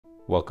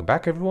Welcome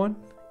back everyone.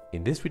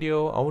 In this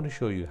video, I want to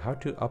show you how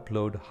to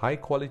upload high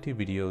quality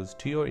videos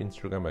to your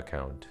Instagram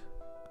account.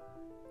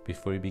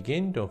 Before we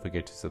begin, don't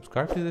forget to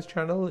subscribe to this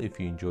channel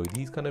if you enjoy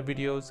these kind of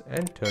videos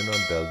and turn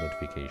on bell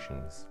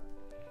notifications.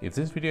 If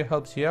this video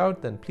helps you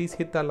out, then please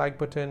hit that like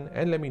button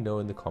and let me know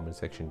in the comment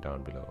section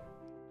down below.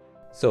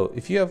 So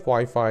if you have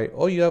Wi-Fi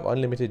or you have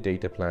unlimited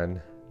data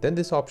plan, then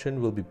this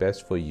option will be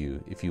best for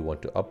you if you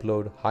want to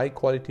upload high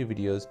quality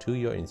videos to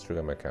your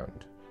Instagram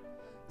account.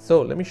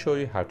 So let me show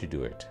you how to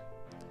do it.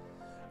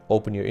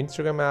 Open your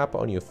Instagram app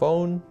on your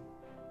phone.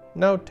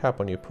 Now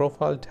tap on your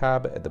profile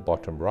tab at the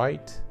bottom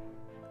right.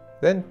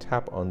 Then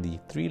tap on the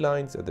three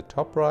lines at the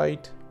top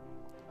right.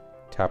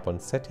 Tap on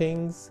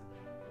settings.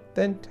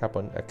 Then tap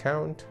on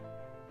account.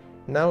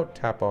 Now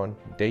tap on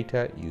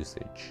data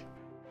usage.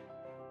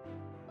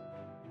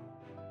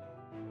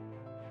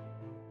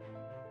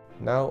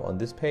 Now on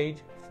this page,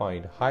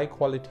 find high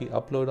quality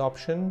upload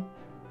option.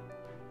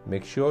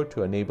 Make sure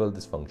to enable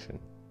this function.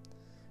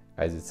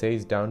 As it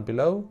says down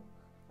below,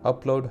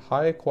 upload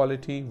high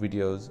quality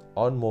videos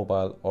on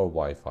mobile or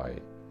Wi-Fi.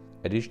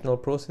 Additional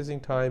processing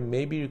time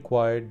may be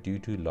required due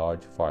to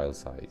large file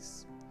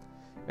size.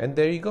 And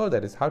there you go,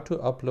 that is how to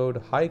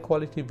upload high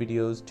quality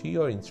videos to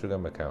your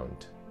Instagram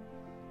account.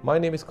 My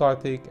name is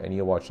Karthik and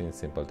you're watching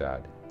Simple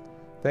Dad.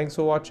 Thanks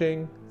for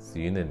watching.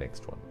 See you in the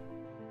next one.